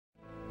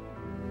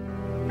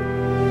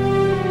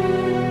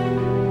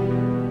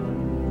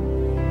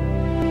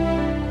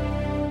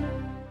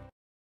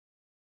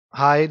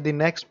Hi, the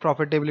next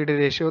profitability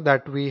ratio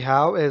that we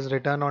have is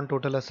return on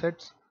total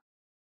assets.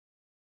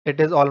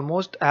 It is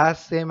almost as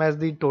same as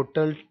the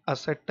total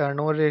asset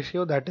turnover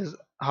ratio, that is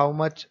how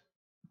much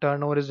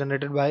turnover is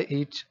generated by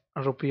each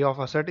rupee of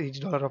asset,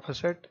 each dollar of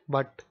asset,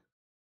 but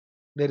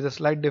there is a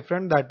slight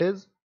difference, that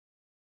is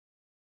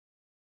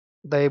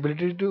the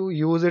ability to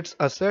use its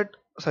asset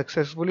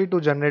successfully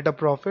to generate a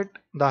profit.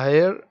 The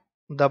higher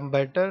the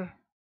better,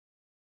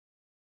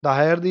 the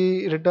higher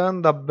the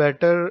return, the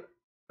better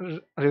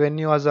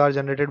revenues are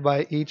generated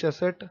by each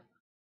asset.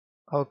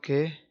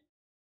 Okay.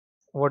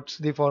 What's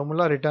the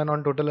formula? Return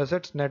on total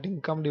assets, net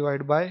income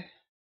divided by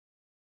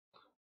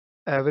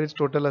average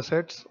total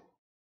assets.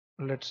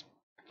 Let's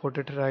put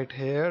it right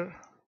here.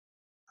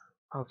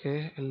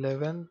 Okay,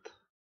 11th,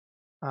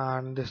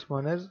 and this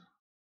one is,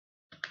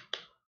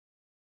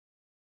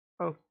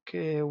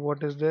 okay,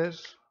 what is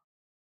this?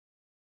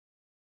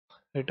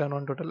 Return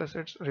on total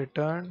assets,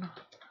 return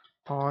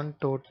on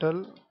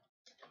total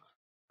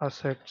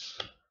assets.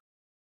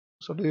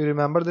 So do you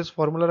remember this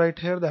formula right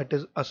here? That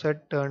is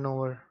asset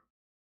turnover.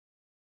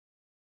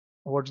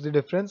 What's the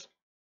difference?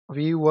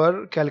 We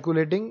were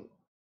calculating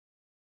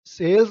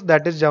sales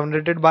that is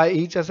generated by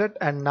each asset,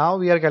 and now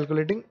we are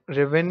calculating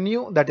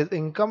revenue, that is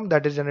income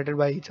that is generated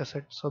by each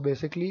asset. So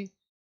basically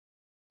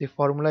the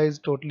formula is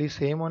totally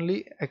same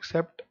only,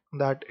 except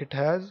that it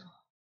has,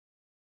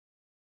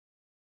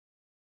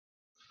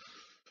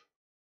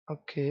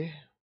 okay,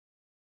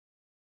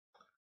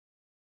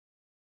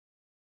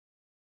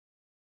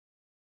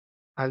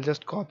 I'll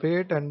just copy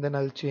it and then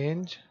I'll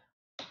change.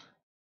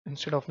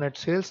 Instead of net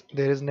sales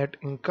there is net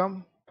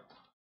income.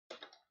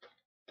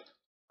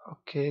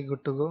 Okay,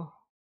 good to go.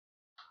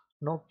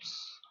 Nope.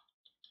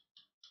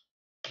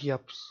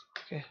 Yups.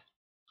 Okay,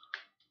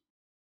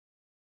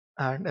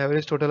 and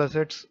average total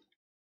assets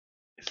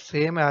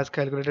same as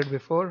calculated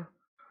before,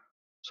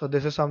 so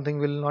this is something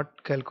we'll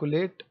not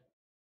calculate.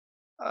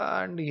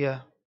 And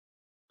yeah,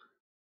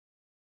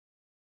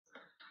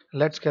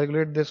 let's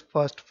calculate this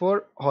first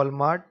for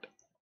Hallmark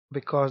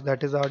because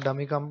that is our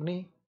dummy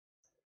company.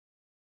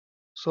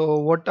 So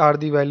what are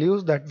the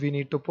values that we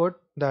need to put?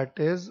 That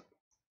is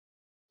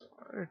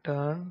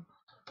return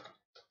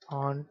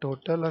on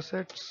total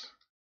assets.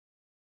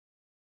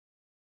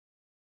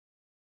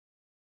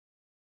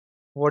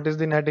 What is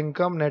the net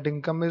income? Net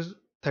income is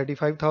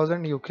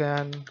 35,000. You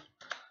can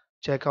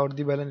check out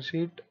the balance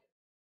sheet.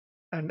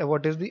 And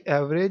what is the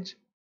average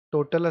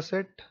total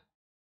asset?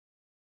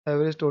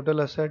 Average total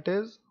asset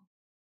is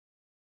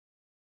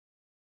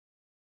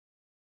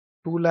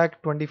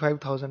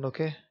 2,25,000.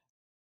 Okay,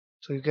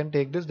 so you can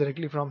take this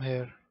directly from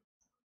here.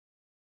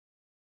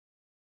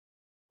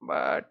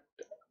 But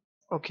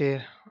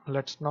okay,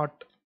 let's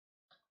not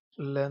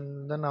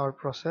lengthen our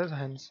process,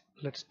 hence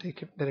let's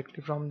take it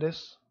directly from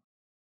this.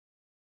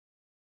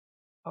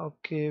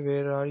 Okay,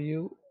 where are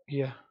you?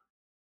 Yeah,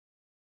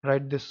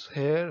 write this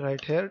here, right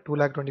here,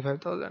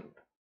 2,25,000.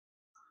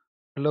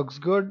 Looks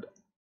good.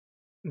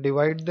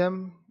 Divide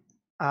them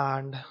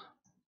and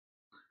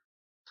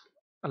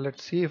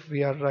let's see if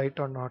we are right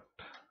or not.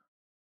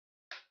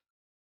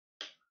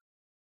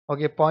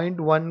 Okay,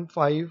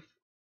 0.15,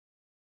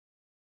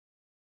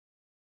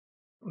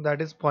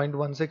 that is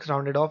 0.16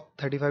 rounded off,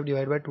 35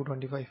 divided by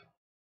 225.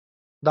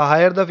 The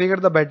higher the figure,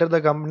 the better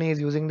the company is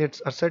using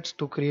its assets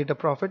to create a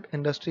profit.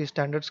 Industry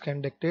standards can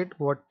dictate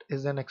what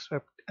is an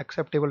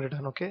acceptable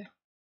return. Okay,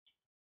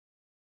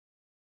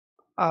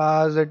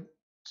 as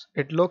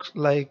it looks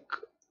like,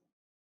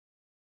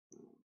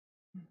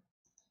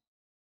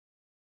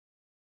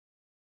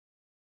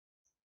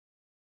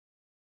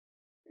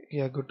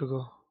 yeah, good to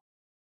go.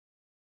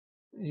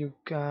 You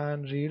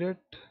can read it.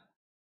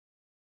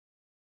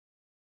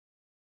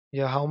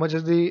 Yeah, how much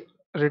is the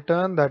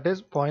return? That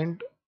is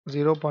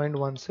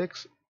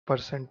 0.16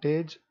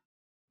 percentage.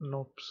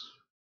 Nope,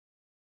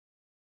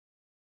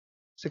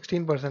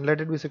 16%.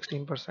 Let it be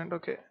 16%.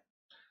 Okay,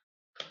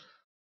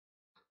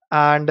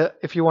 and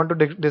if you want to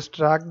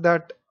distract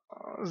that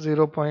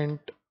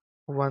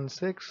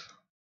 0.16,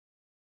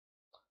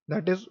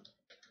 that is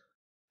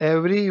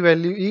every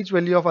value, each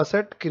value of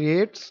asset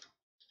creates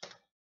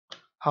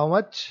how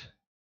much?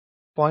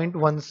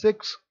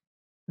 0.16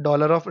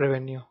 dollar of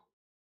revenue.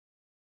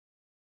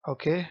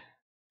 Okay,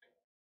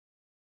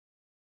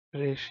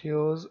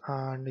 ratios,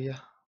 and yeah,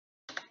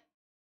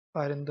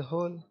 fire in the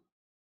hole.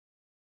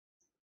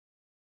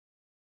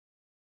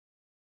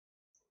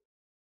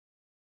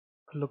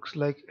 Looks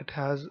like it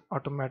has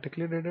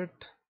automatically did it.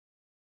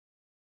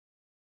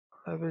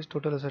 Average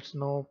total assets,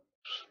 no,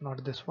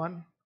 not this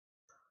one.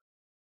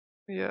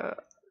 Yeah,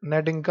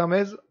 net income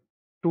is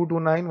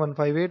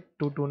 229,158,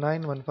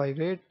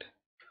 229,158,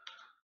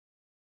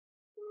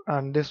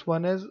 and this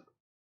one is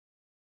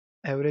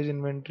average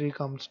inventory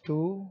comes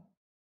to,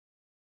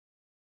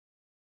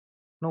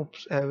 nope,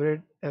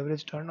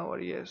 average turnover,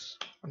 yes,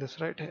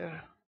 this right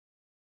here.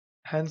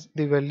 Hence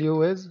the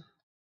value is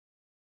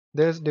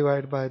this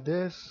divided by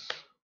this.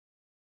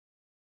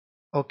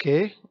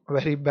 Okay,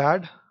 very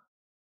bad.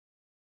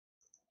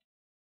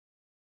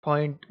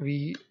 Point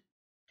V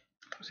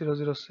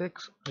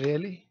 006,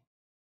 really?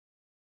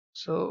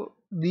 So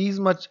these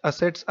much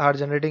assets are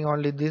generating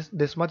only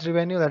this much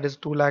revenue, that is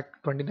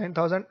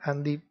 2,29,000,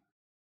 and the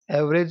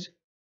average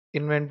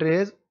inventory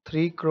is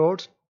 3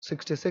 crores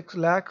 66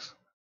 lakhs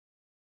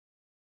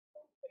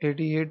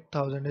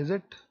 88,000. Is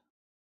it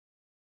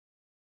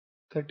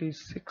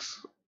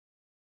 36?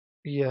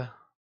 Yeah,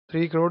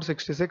 3 crores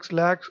 66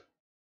 lakhs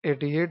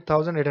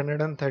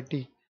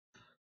 88,830.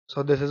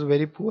 So this is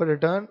very poor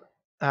return,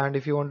 and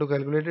if you want to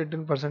calculate it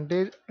in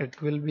percentage,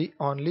 it will be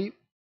only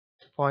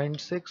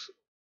 0.6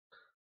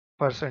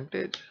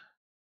 percentage.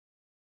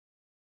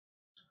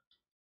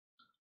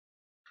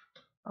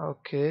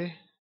 Okay,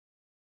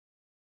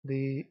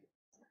 the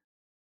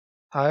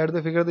higher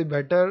the figure, the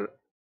better,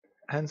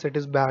 hence it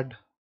is bad.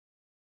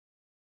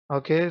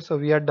 Okay, so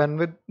we are done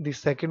with the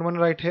second one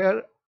right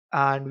here,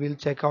 and we'll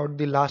check out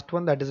the last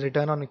one, that is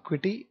return on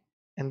equity,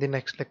 in the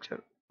next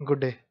lecture. Good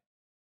day.